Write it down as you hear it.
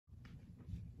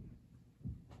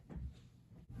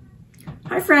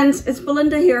Hi friends, it's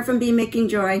Belinda here from Bee Making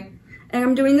Joy, and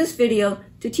I'm doing this video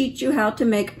to teach you how to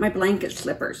make my blanket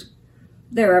slippers.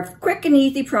 They're a quick and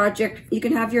easy project. You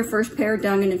can have your first pair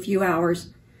done in a few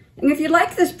hours. And if you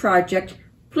like this project,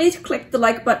 please click the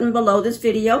like button below this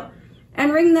video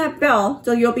and ring that bell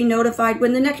so you'll be notified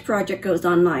when the next project goes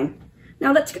online.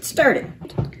 Now let's get started.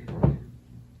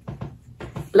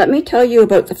 Let me tell you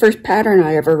about the first pattern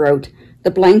I ever wrote,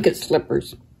 the blanket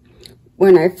slippers.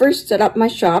 When I first set up my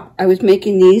shop, I was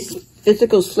making these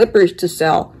physical slippers to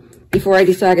sell before I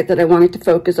decided that I wanted to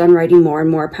focus on writing more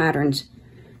and more patterns.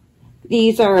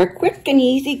 These are a quick and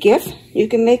easy gift. You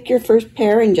can make your first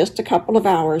pair in just a couple of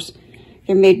hours.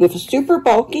 They're made with a super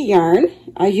bulky yarn.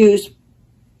 I use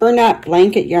burlap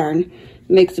blanket yarn. It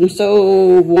makes them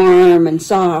so warm and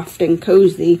soft and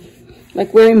cozy,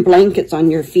 like wearing blankets on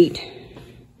your feet.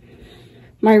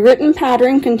 My written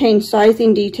pattern contains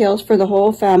sizing details for the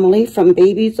whole family, from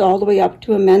babies all the way up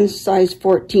to a men's size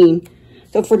 14.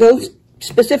 So for those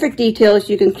specific details,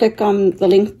 you can click on the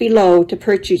link below to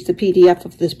purchase the PDF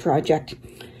of this project.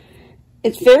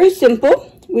 It's very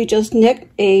simple. We just knit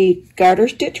a garter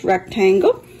stitch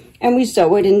rectangle and we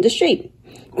sew it into shape.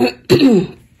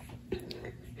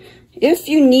 If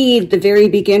you need the very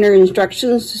beginner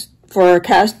instructions for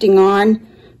casting on,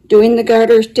 doing the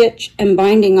garter stitch, and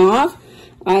binding off,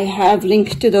 I have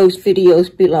links to those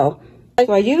videos below.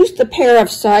 So I used a pair of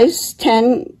size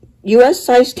 10, US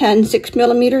size 10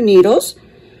 6mm needles,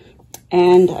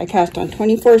 and I cast on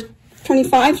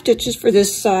 25 stitches for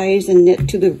this size and knit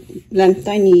to the length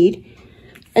I need.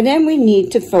 And then we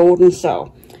need to fold and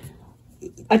sew.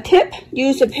 A tip,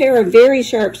 use a pair of very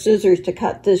sharp scissors to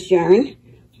cut this yarn,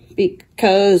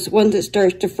 because once it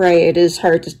starts to fray, it is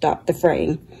hard to stop the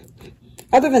fraying.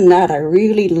 Other than that, I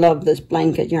really love this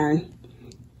blanket yarn.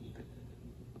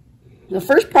 The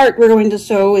first part we're going to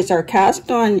sew is our cast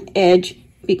on edge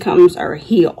becomes our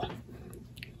heel.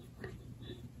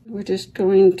 We're just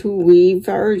going to weave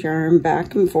our yarn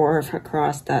back and forth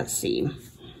across that seam.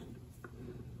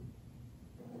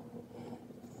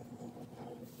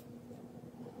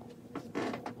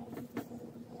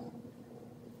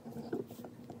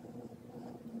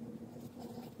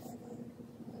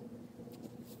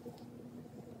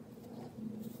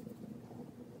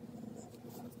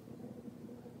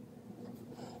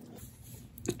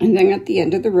 And then at the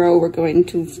end of the row, we're going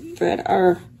to thread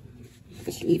our,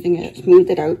 just leaving it, smooth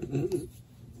it out,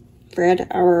 thread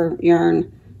our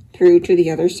yarn through to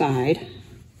the other side.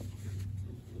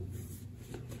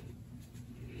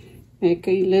 Make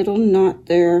a little knot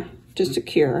there to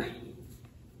secure.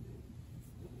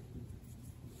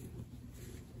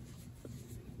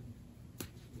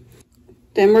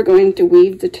 Then we're going to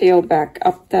weave the tail back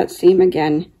up that seam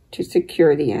again to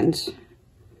secure the ends.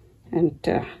 And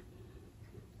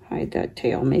hide that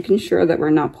tail, making sure that we're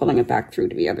not pulling it back through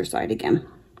to the other side again.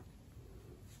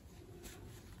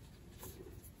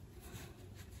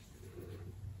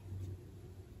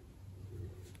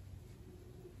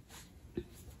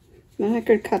 Then I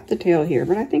could cut the tail here,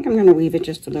 but I think I'm going to weave it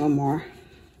just a little more.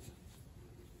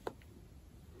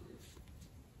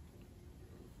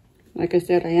 Like I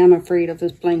said, I am afraid of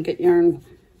this blanket yarn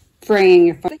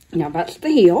fraying. Now that's the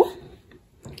heel.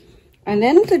 And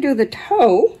then to do the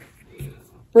toe,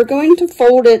 we're going to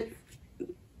fold it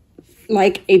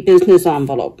like a business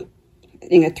envelope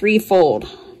in a 3-fold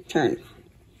turn.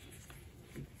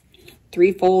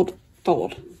 3-fold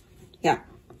fold. Yeah.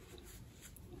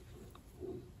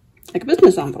 Like a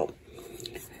business envelope.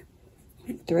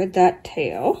 Thread that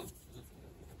tail.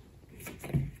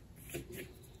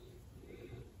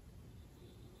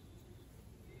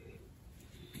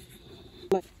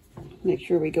 Make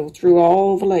sure we go through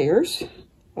all the layers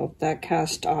of that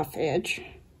cast off edge.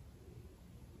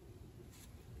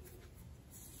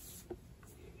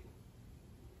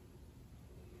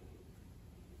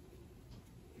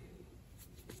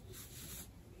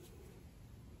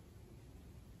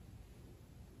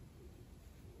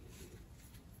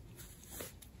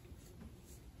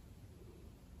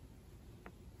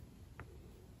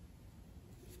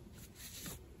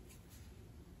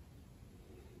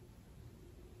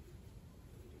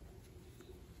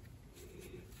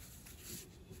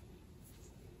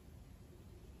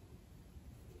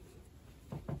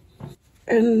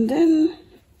 And then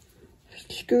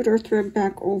scoot our thread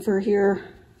back over here.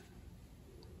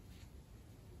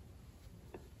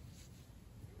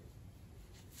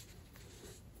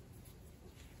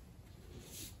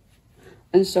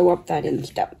 And sew up that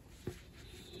instep.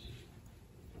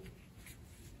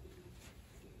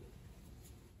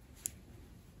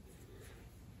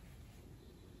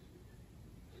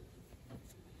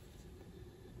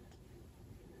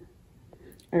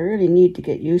 I really need to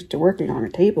get used to working on a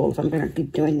table if I'm going to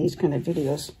keep doing these kind of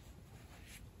videos.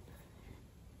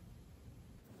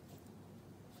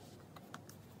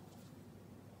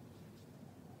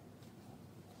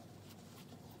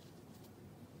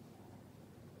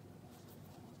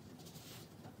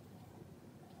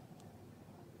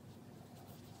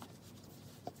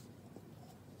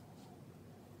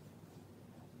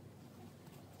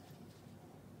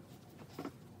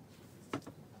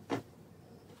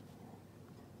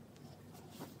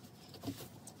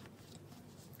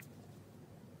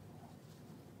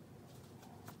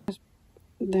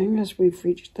 Then as we've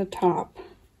reached the top,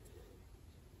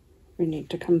 we need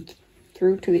to come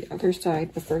through to the other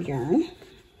side with our yarn.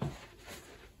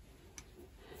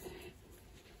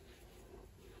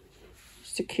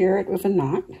 Secure it with a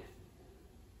knot.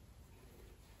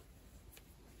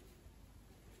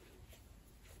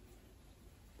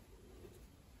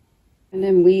 And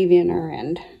then weave in our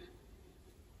end.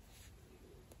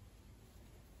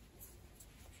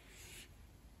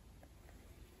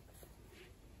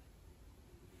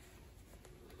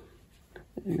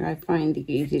 And I find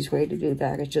the easiest way to do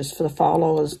that is just to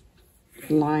follow this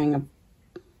line of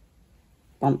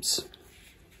bumps.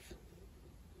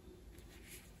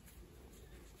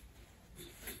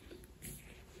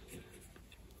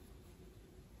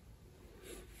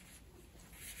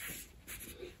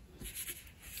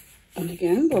 And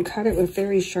again, we'll cut it with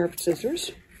very sharp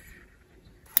scissors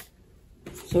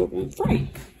so it won't fry.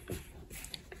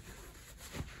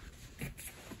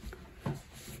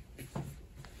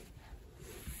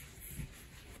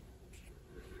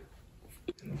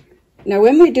 Now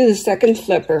when we do the second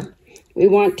slipper, we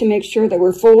want to make sure that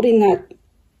we're folding that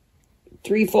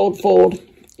three-fold fold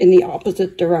in the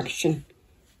opposite direction.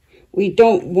 We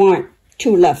don't want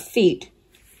two left feet.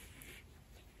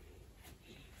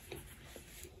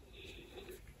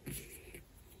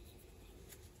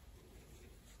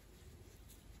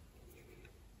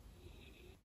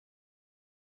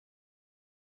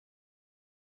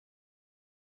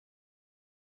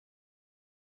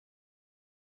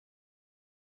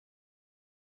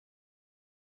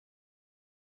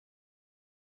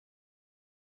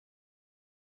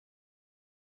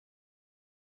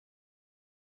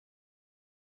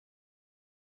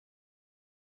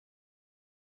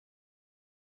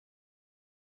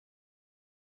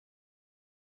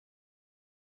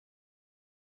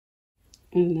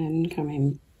 And then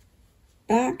coming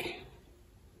back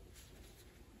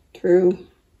through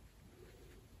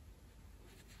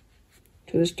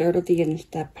to the start of the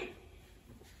instep.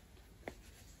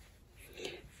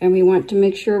 And we want to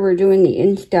make sure we're doing the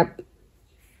instep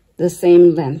the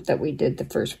same length that we did the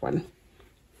first one.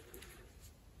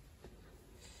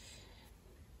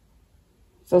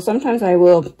 So sometimes I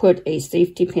will put a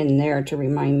safety pin there to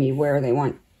remind me where they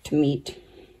want to meet.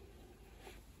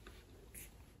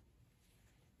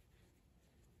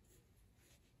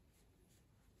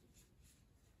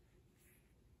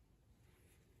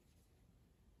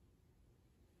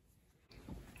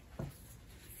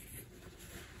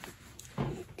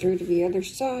 Through to the other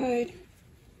side,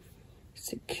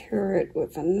 secure it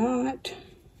with a knot,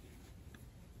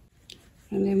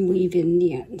 and then weave in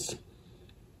the ends.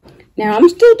 Now I'm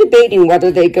still debating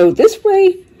whether they go this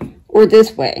way or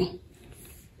this way,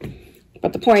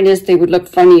 but the point is they would look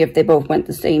funny if they both went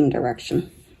the same direction.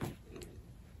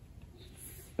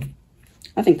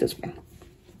 I think this way.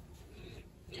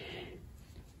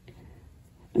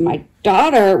 And my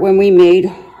daughter, when we made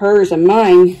hers and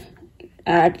mine,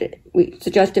 we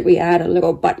suggested we add a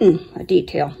little button, a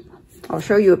detail. I'll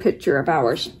show you a picture of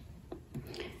ours.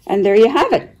 And there you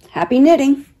have it. Happy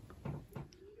knitting.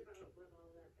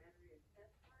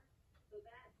 So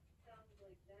that sounds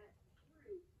like that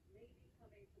fruit may be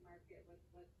coming to market with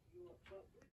what you